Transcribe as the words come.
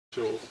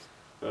Sure.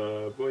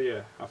 But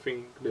yeah, I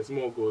think there's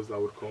more goals that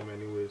would come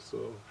anyway.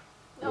 So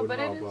no, but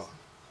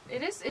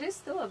it is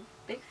still a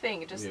big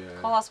thing. Just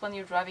call us when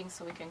you're driving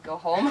so we can go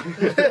home.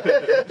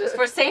 Just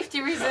for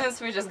safety reasons,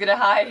 we're just gonna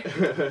hide.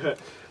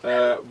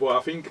 But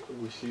I think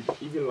we should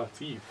even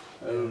Latif.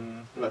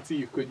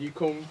 Latif, could you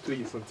come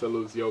please and tell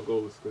us your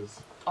goals? Cause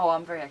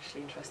I'm very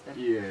actually interested.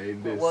 Yeah,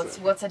 in this.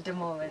 What's at the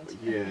moment?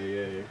 Yeah.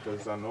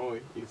 Because I know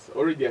it's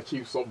already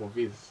achieved some of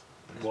his,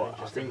 but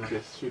I think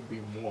there should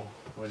be more.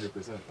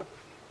 100%.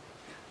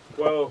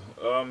 Well,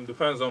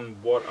 depends on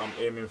what I'm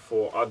aiming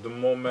for. At the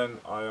moment,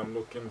 I am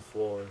looking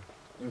for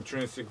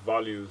intrinsic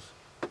values,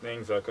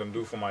 things I can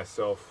do for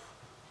myself,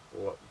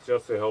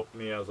 just to help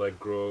me as I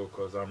grow,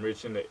 because I'm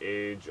reaching the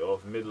age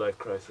of midlife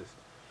crisis.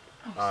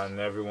 And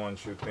everyone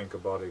should think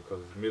about it,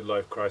 because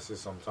midlife crisis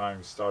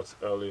sometimes starts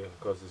earlier,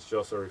 because it's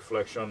just a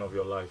reflection of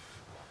your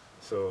life.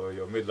 So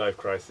your midlife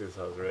crisis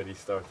has already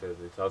started.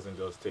 It hasn't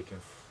just taken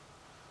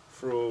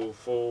full,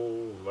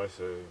 let's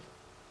say,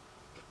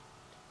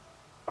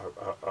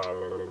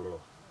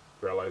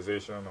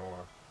 realization or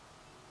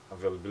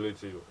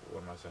availability.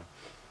 What am I saying?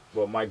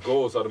 But my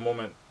goals at the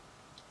moment,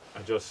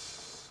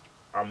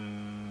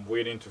 I'm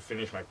waiting to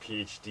finish my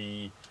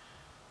PhD,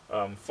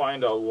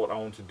 find out what I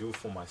want to do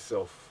for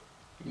myself.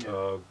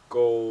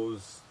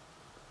 Goals,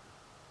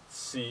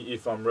 see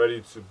if I'm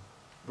ready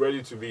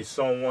to be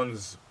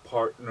someone's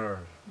partner,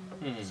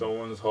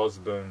 someone's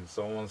husband,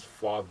 someone's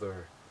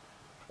father.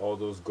 All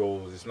those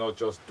goals. It's not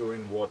just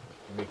doing what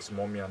makes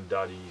mommy and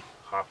daddy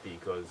happy,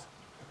 because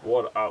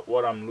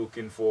what I'm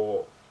looking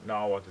for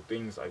now are the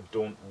things I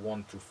don't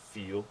want to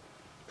feel.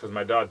 Because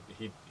my dad,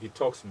 he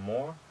talks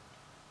more,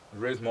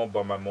 raised more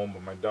by my mom,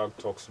 but my dad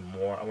talks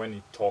more, and when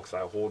he talks, I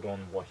hold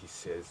on what he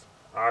says.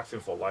 I asked him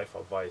for life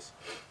advice.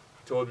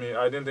 He told me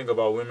I didn't think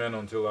about women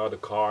until I had a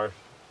car,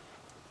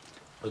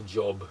 a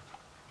job,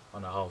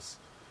 and a house.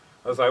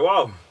 I was like,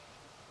 wow,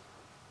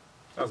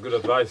 that's good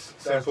advice.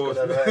 Simple.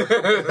 Good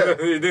advice.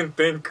 He didn't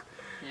think.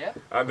 Yeah.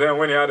 And then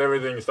when he had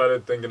everything, he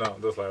started thinking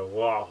out. Just like,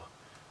 wow.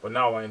 But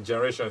now our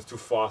generation is too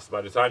fast. By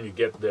the time you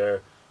get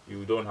there,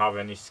 you don't have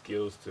any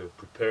skills to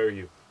prepare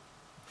you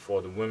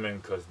for the women.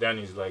 Because then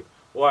he's like,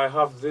 oh, I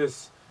have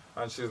this.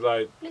 And she's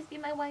like, please be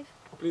my wife.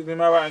 Please be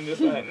my wife. And just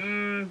like,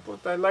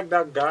 but I like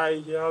that guy.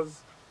 He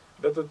has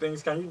better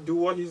things. Can you do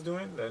what he's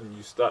doing? Then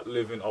you start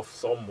living off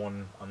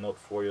someone and not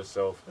for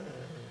yourself.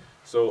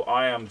 So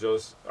I am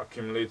just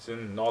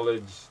accumulating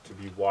knowledge to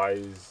be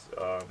wise,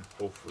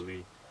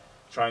 hopefully.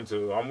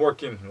 I'm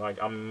working, like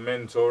I'm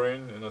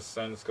mentoring in a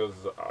sense, because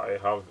I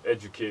have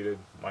educated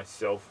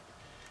myself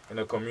in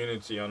a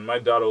community. And my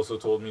dad also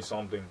told me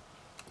something.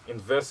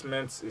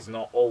 Investments is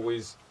not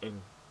always in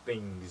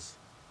things.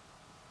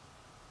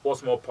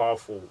 What's more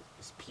powerful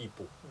is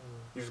people.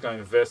 You can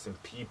invest in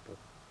people.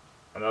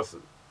 And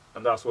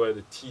that's where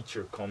the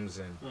teacher comes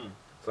in.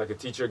 It's like a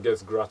teacher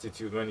gets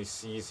gratitude when he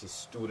sees his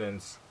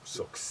students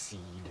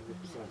succeed.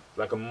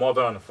 Like a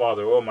mother and a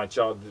father. Oh, my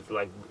child,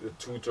 like the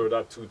tutor,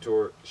 that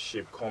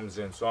tutorship comes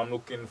in. So I'm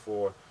looking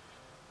for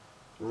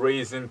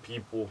raising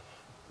people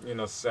in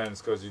a sense,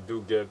 because you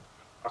do get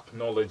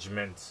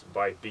acknowledgement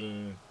by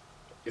being,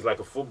 it's like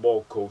a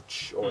football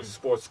coach or a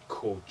sports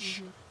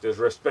coach. There's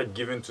respect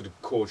given to the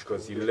coach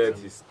because he led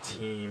his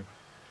team.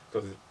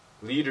 Because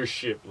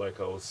leadership, like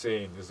I was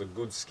saying, is a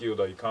good skill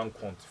that you can't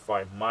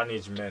quantify.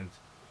 Management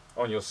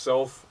on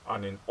yourself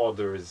and in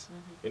others.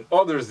 In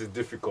others is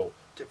difficult.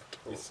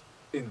 It's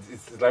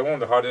like one of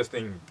the hardest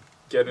things,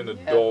 getting a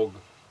dog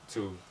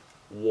to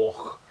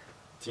walk,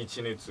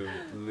 teaching it to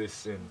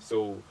listen.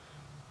 So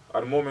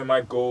at the moment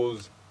my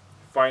goals,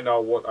 find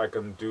out what I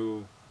can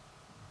do,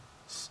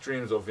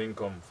 streams of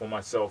income for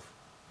myself,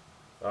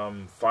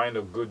 find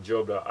a good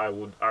job that I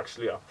would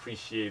actually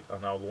appreciate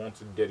and I would want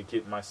to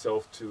dedicate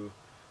myself to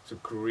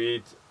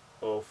create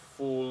a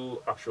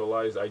full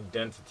actualized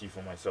identity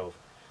for myself.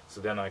 So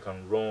then I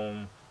can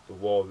roam the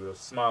world with a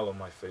smile on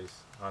my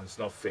face, and it's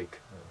not fake.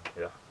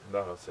 Yeah,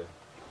 that's what I'll say.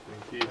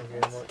 Thank you.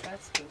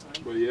 That's good.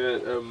 But yeah,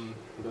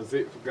 that's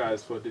it,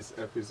 guys, for this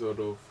episode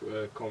of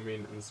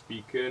Coming and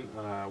Speaking.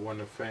 I want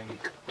to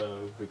thank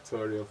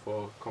Victoria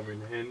for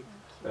coming in,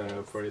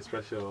 for a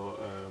special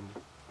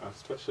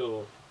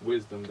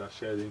wisdom that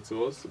shared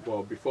into us.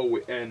 But before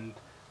we end,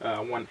 I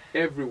want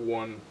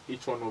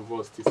each one of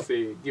us,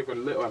 to give a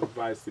little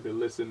advice to the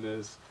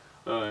listeners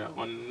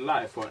on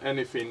life or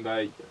anything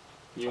that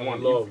you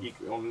want.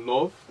 On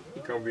love.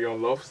 It can be on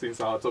love,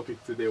 since our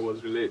topic today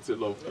was related to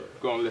love.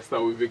 Go on, let's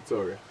start with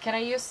Victoria. Can I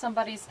use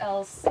somebody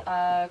else's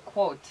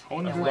quote?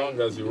 Only as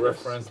long as you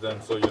reference them,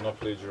 so you're not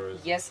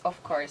plagiarizing. Yes,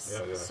 of course.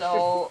 Yeah.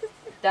 So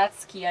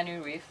that's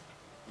Keanu Reeves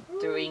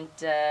during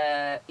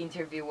the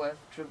interview with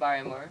Drew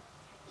Barrymore.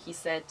 He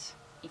said,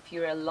 if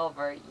you're a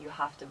lover, you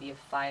have to be a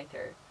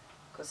fighter.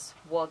 Because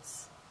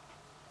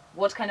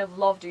what kind of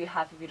love do you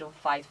have if you don't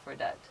fight for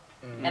that?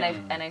 And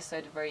I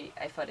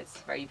thought it's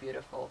very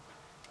beautiful.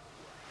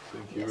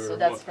 Thank you very so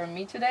that's for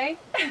me today.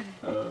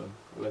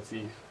 Let's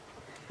see.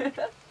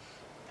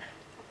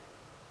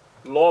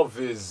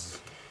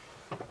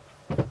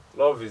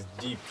 Love is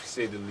deep, to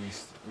say the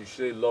least. You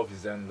say love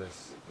is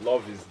endless.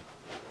 Love is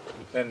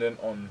dependent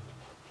on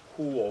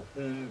who or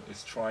whom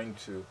is trying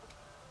to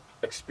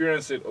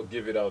experience it or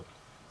give it out.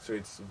 So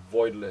it's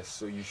voidless.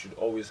 So you should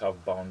always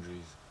have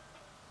boundaries.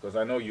 Because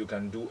I know you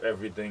can do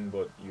everything,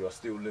 but you are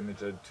still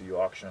limited to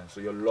your actions.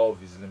 So your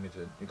love is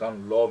limited. You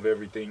can't love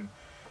everything.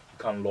 You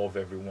can't love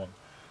everyone.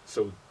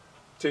 So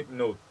take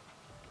note.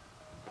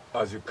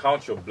 As you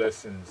count your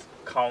blessings,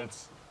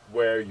 count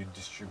where you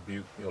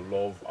distribute your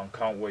love and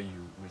count where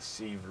you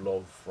receive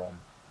love from.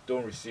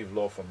 Don't receive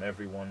love from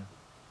everyone.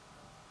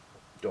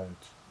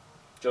 Don't.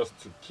 Just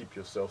to keep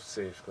yourself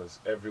safe, because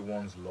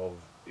everyone's love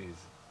is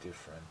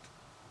different.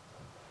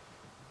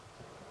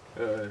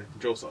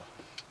 Joseph.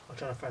 I'm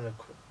trying to find a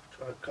quote.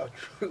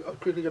 I'm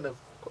quickly gonna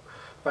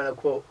find a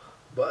quote,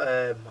 but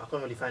I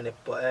can't really find it.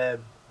 But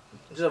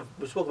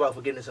we spoke about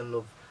forgiveness and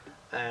love.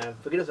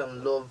 Forgiveness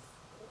and love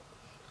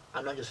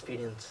are not just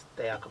feelings;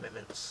 they are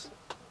commitments.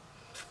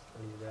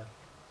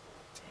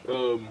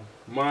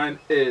 Mine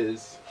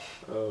is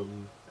a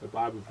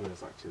Bible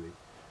verse actually.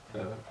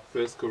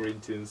 1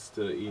 Corinthians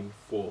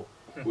 13:4,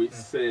 which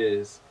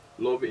says,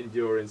 "Love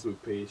endurance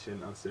with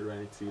patience and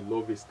serenity.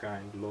 Love is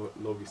kind.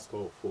 Love is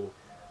thoughtful,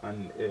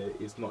 and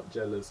is not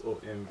jealous or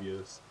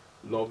envious.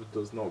 Love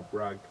does not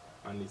brag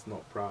and is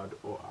not proud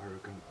or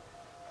arrogant."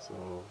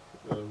 So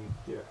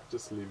yeah,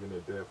 just leaving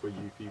it there for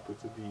you people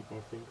to deep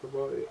and think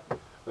about it.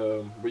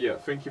 But yeah,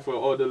 thank you for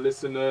all the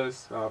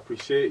listeners. I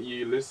appreciate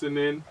you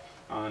listening,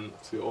 and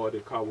to all the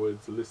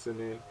cowards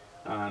listening.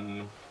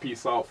 And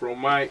peace out from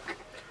Mike.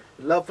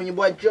 Love from your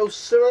boy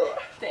Joseph.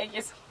 Thank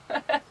you so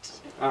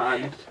much.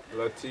 And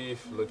Latif.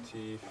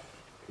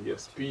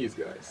 yes, peace,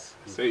 guys.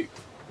 Safe.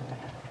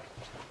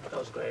 That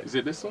was great. Is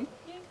it this one?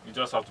 You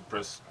just have to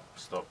press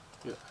stop.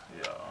 Yeah.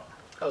 Yeah.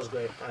 That was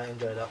great. I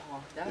enjoyed that.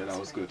 Oh, Yeah, that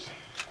was good.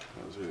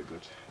 That was really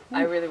good.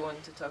 I really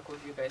want to talk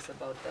with you guys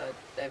about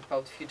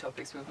about a few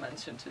topics we've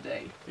mentioned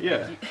today.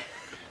 Yeah.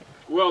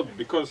 Well,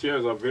 because here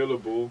is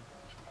available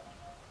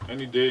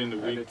any day in the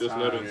week, just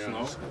let us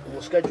know.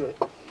 We'll schedule it.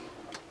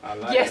 I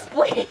like Yes, that.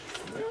 please.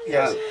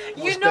 Yes.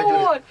 You We'll know schedule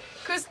it. what?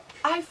 Because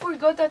I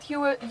forgot that you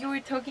were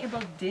talking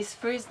about this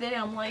Thursday.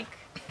 I'm like,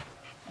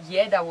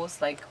 yeah, that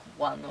was like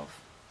one of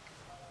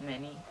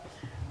many.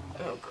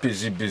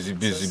 Busy. No,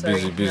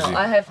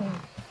 I have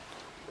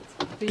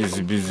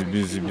Busy.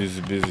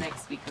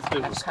 next week because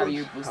I have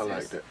career boosters. I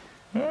like that.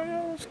 Oh,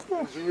 yeah, it's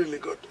cool. It's really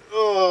good.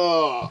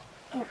 Oh.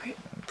 Okay.